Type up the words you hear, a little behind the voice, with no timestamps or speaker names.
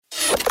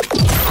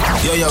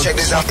Yo, check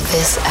this out.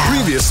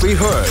 Previously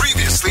heard.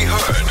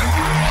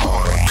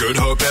 Good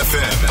Hope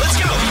FM. Let's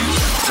go.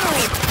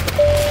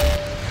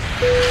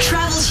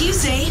 Travel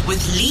Tuesday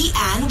with Lee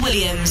Ann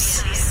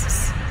Williams.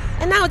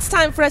 And now it's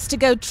time for us to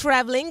go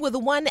traveling with the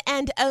one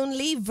and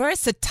only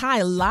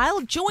Versatile Lyle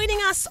joining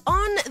us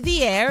on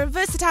the air.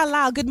 Versatile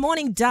Lyle, good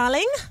morning,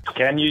 darling.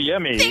 Can you hear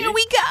me? There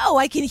we go.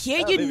 I can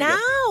hear you now.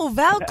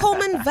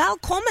 Welcome.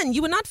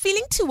 You were not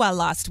feeling too well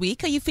last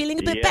week. Are you feeling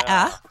a bit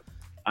better?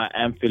 I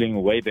am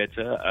feeling way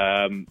better.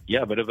 A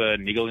bit of a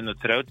niggle in the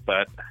throat,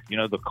 but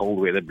the cold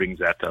weather brings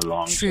that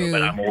along. True. So,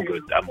 but I'm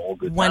all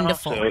good.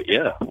 Wonderful. Now,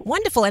 so,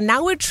 Wonderful. And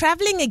now we're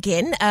traveling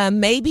again.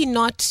 Maybe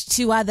not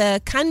to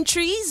other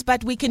countries,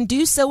 but we can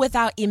do so with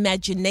our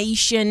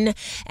imagination.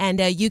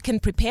 And you can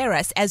prepare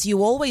us, as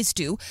you always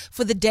do,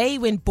 for the day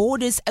when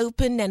borders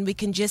open and we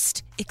can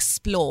just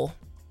explore.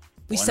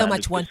 We 100%. So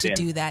much want to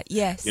do that,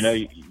 yes. We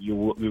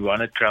want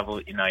to travel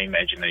in our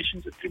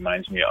imaginations. It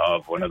reminds me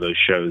of one of those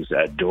shows,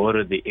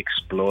 Dora the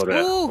Explorer.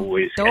 Ooh,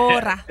 always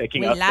Dora.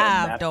 taking We up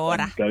love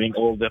Dora. and going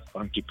all the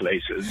funky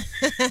places.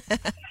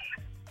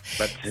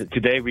 But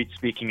today we're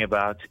speaking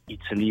about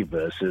Italy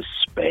versus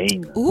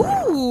Spain.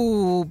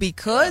 Ooh,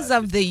 because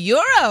of the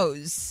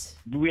Euros.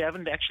 We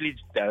haven't actually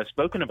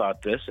spoken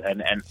about this,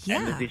 and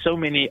there's so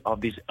many of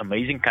these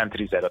amazing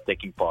countries that are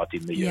taking part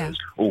in the Euros,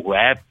 or who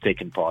have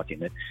taken part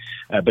in it.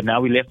 But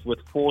now we're left with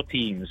 4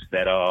 teams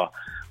that are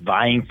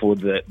vying for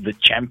the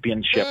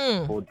championship,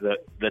 for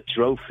the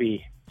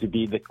trophy to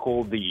be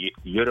called the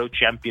Euro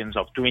champions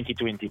of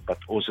 2020, but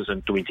also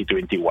in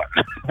 2021.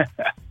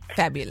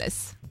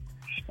 Fabulous.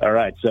 All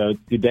right, so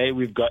today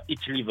we've got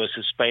Italy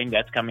versus Spain.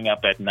 That's coming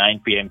up at 9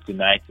 p.m.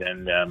 tonight.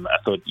 And I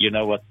thought,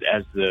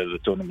 as the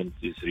tournament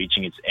is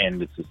reaching its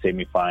end, it's the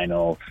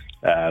semi-final.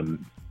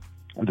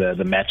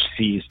 The match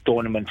sees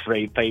tournament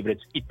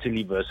favorites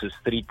Italy versus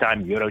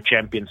 3-time Euro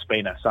champion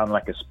Spain. I sound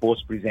like a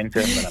sports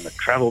presenter, but I'm a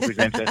travel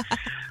presenter.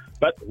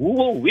 But who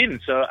will win?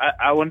 So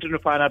I wanted to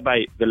find out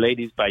by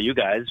you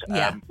guys,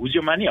 who's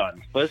your money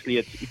on? Firstly,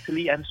 it's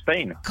Italy and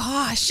Spain.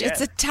 Gosh,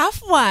 it's a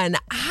tough one.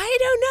 I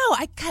don't know.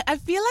 I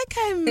feel like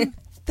I'm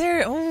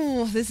there.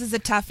 Oh, this is a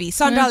toughie.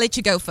 Sandra, I'll let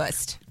you go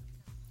first.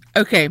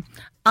 Okay.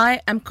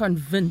 I am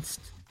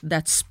convinced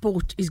that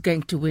sport is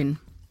going to win.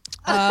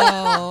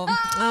 Oh,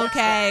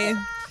 okay.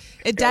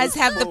 It does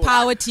have the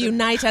power to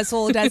unite us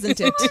all, doesn't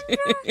it?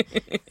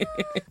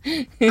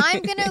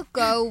 I'm going to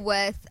go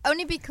with,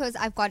 only because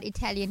I've got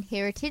Italian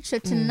heritage, so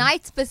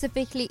tonight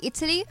specifically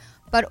Italy,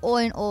 but all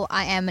in all,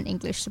 I am an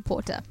English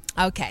supporter.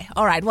 Okay,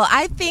 all right. Well,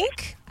 I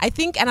think,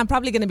 and I'm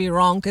probably going to be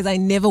wrong because I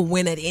never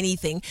win at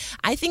anything,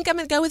 I think I'm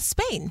going to go with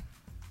Spain.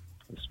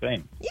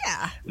 Spain.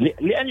 Yeah.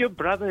 Leanne, your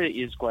brother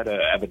is quite an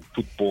avid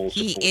football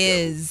supporter. He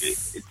is.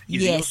 Is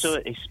he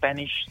also a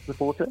Spanish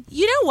supporter?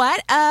 You know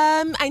what?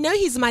 I know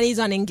his money's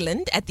on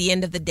England at the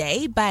end of the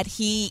day, but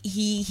he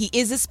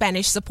is a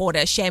Spanish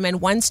supporter.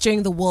 Shaman, once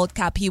during the World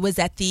Cup, he was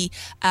at the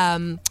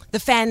fan,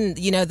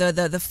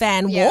 the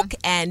fan walk,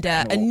 and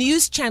a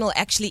news channel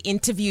actually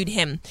interviewed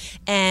him.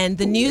 And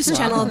the news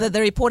channel, the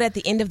reporter at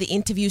the end of the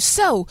interview,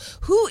 so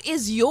who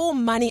is your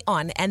money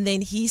on? And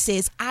then he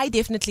says, I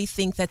definitely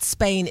think that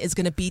Spain is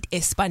going to beat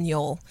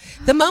Espanyol.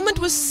 The moment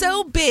was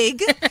so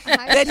big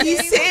that he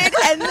said,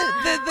 and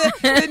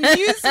the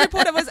news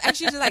reporter was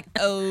actually just like,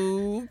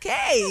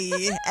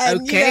 okay.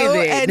 And,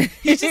 and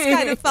he just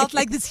kind of felt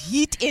like this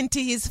heat into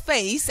his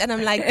face. And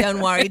I'm like,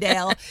 don't worry,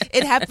 Dale.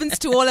 It happens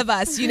to all of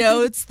us.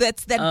 It's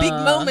that big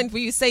moment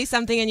where you say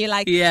something and you're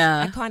like,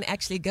 I can't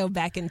actually go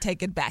back and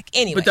take it back.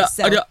 Anyway,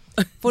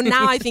 for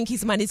now, I think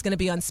his money's going to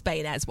be on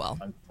Spain as well.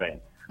 On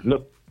Spain.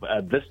 Look,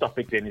 this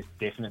topic then is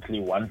definitely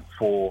one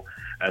for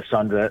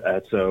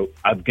Sandra. So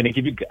I'm going to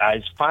give you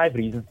guys 5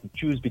 reasons to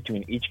choose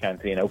between each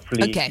country, and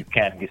hopefully you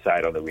can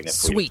decide on the winner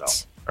for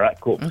yourself. All right,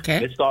 cool. Okay.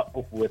 Let's start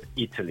off with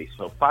Italy.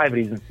 So 5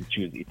 reasons to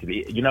choose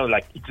Italy.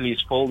 Italy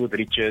is full with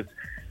riches,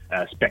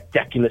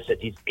 spectacular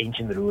cities,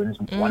 ancient ruins,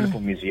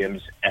 wonderful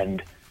museums,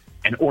 and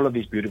all of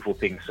these beautiful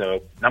things.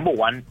 So number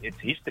 1, it's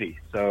history.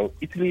 So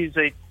Italy is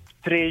a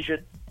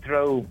treasure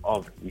trove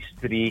of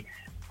history.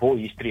 For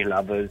history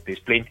lovers, there's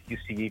plenty to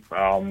see,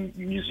 from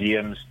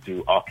museums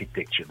to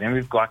architecture. Then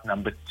we've got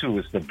number 2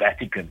 is the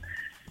Vatican.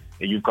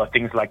 You've got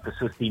things like the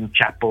Sistine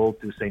Chapel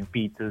to St.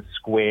 Peter's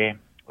Square.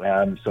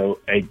 So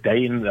a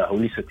day in the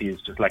Holy City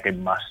is just like a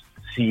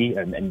must-see,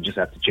 and you just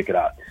have to check it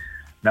out.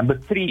 Number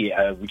 3,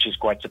 which is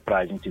quite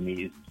surprising to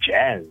me, is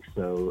jazz.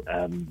 So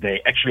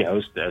they actually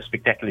host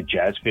spectacular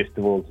jazz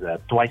festivals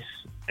twice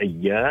a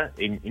year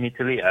in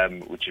Italy,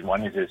 which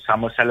one is a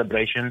summer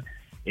celebration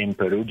in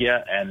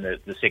Perugia, and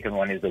the second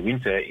one is the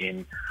winter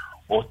in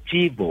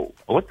Ortivo.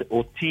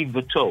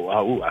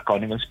 Ortivoto. I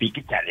can't even speak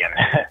Italian.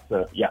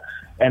 So, yeah.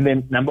 And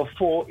then number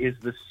 4 is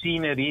the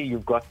scenery.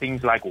 You've got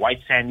things like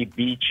white sandy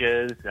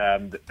beaches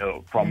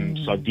from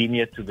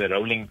Sardinia to the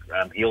rolling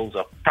hills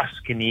of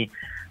Tuscany,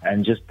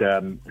 and just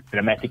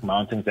dramatic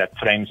mountains that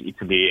frames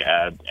Italy.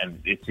 And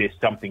it's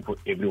something for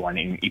everyone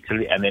in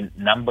Italy. And then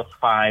number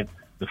 5,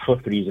 the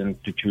fifth reason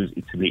to choose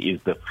Italy is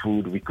the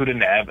food. We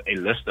couldn't have a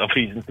list of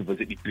reasons to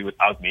visit Italy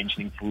without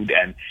mentioning food,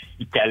 and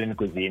Italian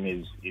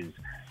cuisine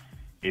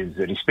is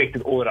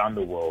respected all around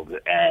the world.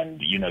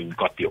 And, you know, you've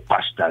got your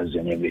pastas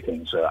and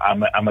everything. So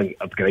I'm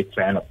a great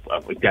fan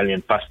of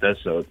Italian pasta,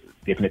 so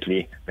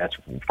definitely that's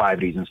 5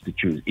 reasons to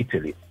choose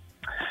Italy.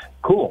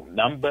 Cool.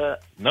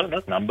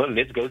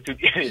 Let's go to...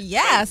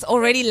 Yes,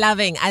 already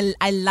loving.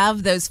 I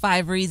love those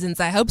 5 reasons.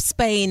 I hope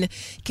Spain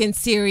can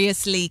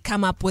seriously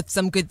come up with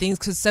some good things,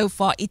 because so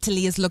far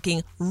Italy is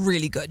looking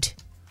really good.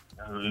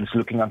 It's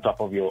looking on top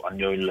of your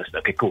list.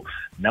 Okay, cool.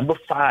 Number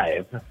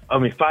 5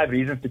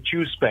 reasons to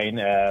choose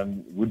Spain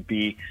would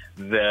be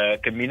the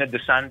Camino de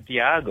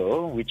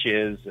Santiago, which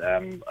is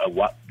a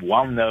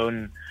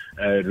well-known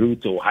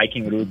route or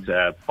hiking route,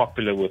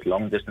 popular with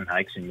long-distance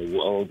hikes in the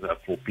world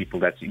for people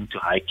that's into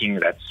hiking.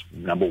 That's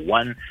number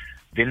 1.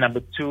 Then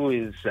number 2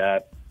 is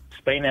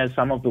Spain has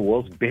some of the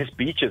world's best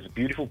beaches,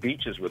 beautiful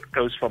beaches with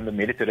coast from the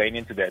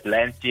Mediterranean to the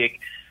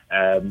Atlantic.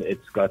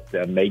 It's got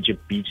a major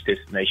beach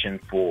destination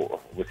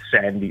with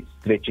sandy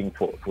stretching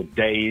for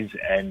days.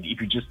 And if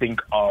you just think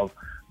of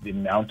the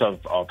amount of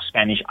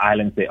Spanish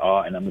islands there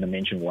are, and I'm going to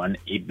mention one,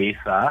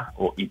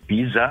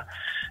 Ibiza.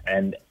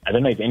 And I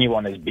don't know if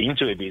anyone has been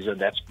to Ibiza.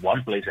 That's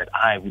one place that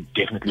I would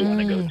definitely want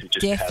to go to,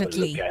 just to have a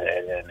look at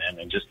it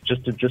and just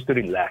to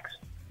relax.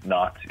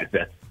 Not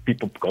that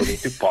people go there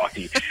to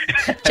party.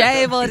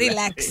 Jay will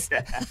relax.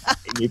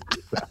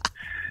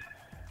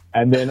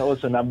 And then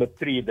also number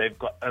 3, they've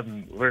got a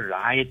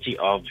variety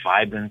of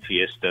vibrant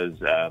fiestas.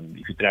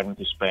 If you're traveling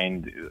to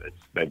Spain,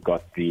 they've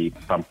got the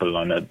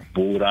Pamplona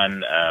Bull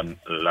Run,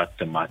 La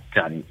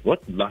Tomatina.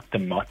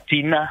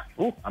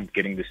 Oh, I'm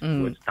getting this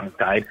word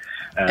tongue-tied.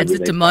 It's a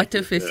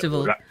tomato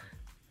festival.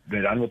 They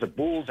run with the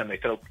bulls and they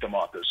throw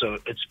tomatoes. So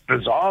it's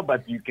bizarre,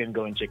 but you can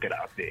go and check it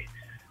out there.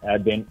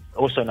 Then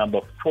also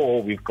number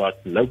 4, we've got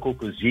local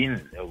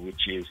cuisine,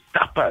 which is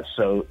tapas.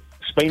 So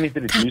Spain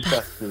introduced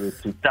us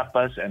to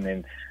tapas, and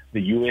then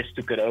the US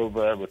took it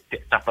over with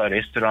tapa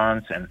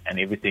restaurants and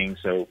everything.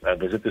 So a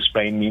visit to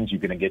Spain means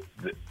you're going to get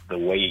the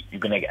way, you're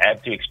going to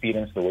have to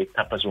experience the way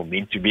tapas were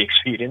meant to be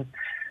experienced.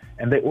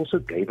 And they also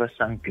gave us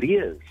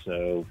sangrias.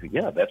 So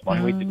yeah, that's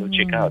one way to go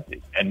check out.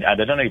 And I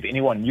don't know if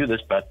anyone knew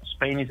this, but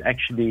Spain is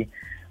actually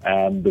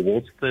the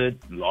world's 3rd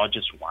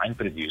largest wine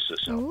producer.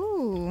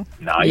 So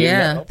now you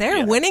know.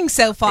 They're winning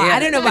so far. Yeah, I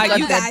don't know about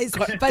you that guys,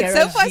 but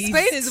so far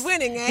Spain is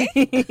winning, eh?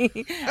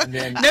 And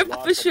then No,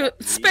 for sure.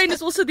 Spain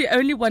is also the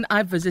only one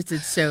I've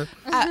visited. So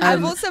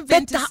I've also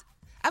been to.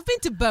 I've been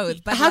to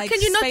both, but how like,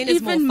 can you not Spain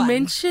is more even fun.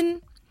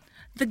 mention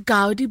the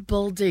Gaudi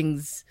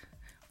buildings?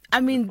 I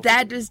mean,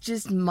 that is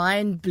just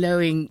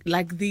mind-blowing,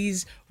 like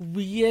these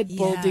weird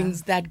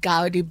buildings that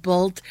Gaudi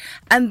built.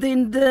 And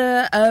then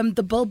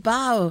the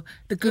Bilbao,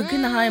 the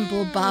Guggenheim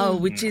Bilbao,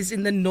 which is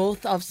in the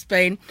north of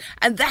Spain.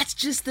 And that's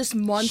just this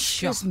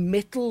monstrous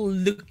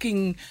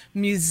metal-looking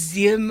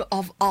museum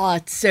of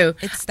art. So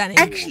It's stunning.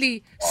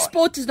 actually,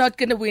 sport is not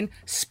going to win.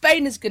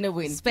 Spain is going to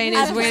win. Spain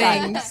is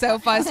winning. So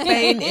far,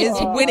 Spain is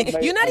winning.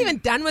 You're not even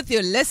done with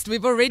your list.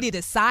 We've already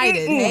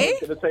decided, eh? I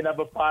was going to say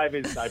number 5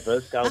 is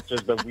diverse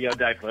cultures, but we are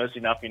diverse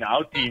enough in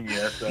our team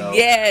here. So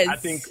Yes. I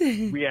think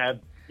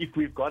if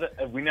we've got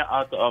a winner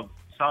out of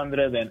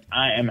Sandra, then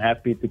I am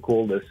happy to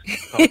call this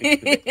topic to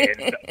the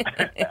end.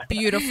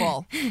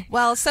 Beautiful.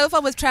 Well, so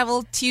far with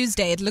Travel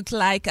Tuesday, it looks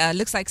like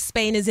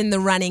Spain is in the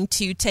running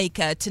to take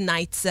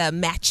tonight's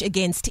match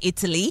against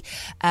Italy.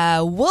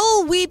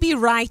 Will we be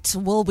right?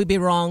 Will we be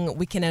wrong?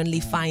 We can only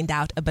find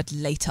out a bit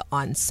later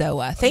on.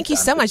 So thank you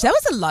so much. That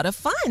was a lot of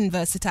fun,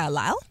 Versatile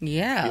Lyle.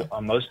 Yeah. You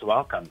are most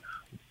welcome.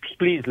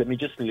 Please, let me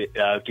just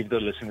give the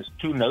listeners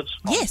 2 notes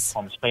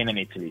from Spain and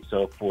Italy.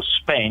 So for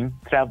Spain,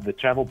 the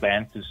travel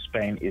ban to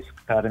Spain is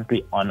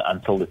currently on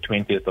until the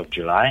 20th of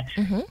July.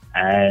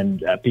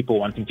 And people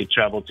wanting to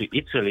travel to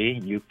Italy,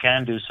 you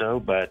can do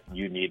so, but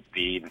you need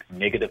the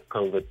negative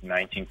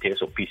COVID-19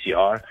 test or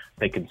PCR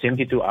taken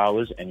 72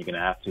 hours, and you're going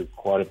to have to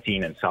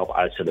quarantine and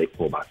self-isolate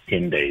for about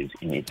 10 days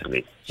in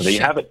Italy. So there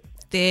you have it.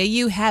 There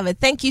you have it.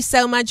 Thank you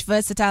so much,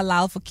 Versatile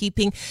Lyle, for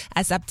keeping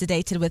us up to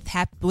date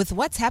with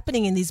what's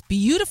happening in these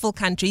beautiful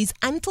countries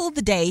until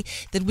the day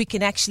that we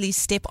can actually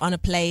step on a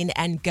plane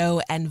and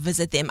go and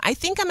visit them. I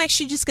think I'm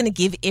actually just going to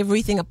give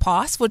everything a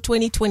pass for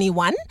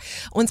 2021.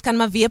 Ons kan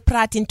maar weer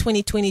praat in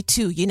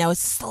 2022. You know,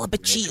 it's still a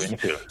bit cheesy.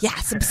 Yeah,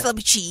 it's still a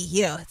bit cheesy.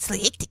 You know, it's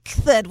like hectic,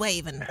 3rd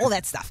wave and all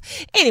that stuff.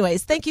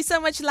 Anyways, thank you so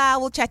much,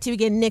 Lyle. We'll chat to you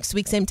again next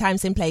week, same time,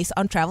 same place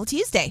on Travel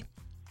Tuesday.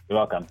 You're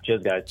welcome.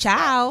 Cheers, guys.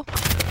 Ciao.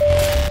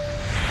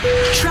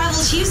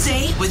 Travel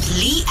Tuesday with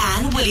Lee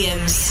Ann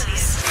Williams.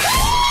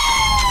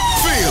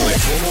 Feel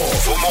it.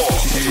 For more,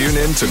 tune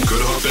in to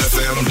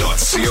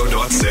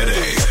goodhopefm.co.za.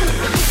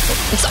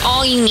 It's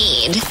all you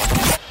need.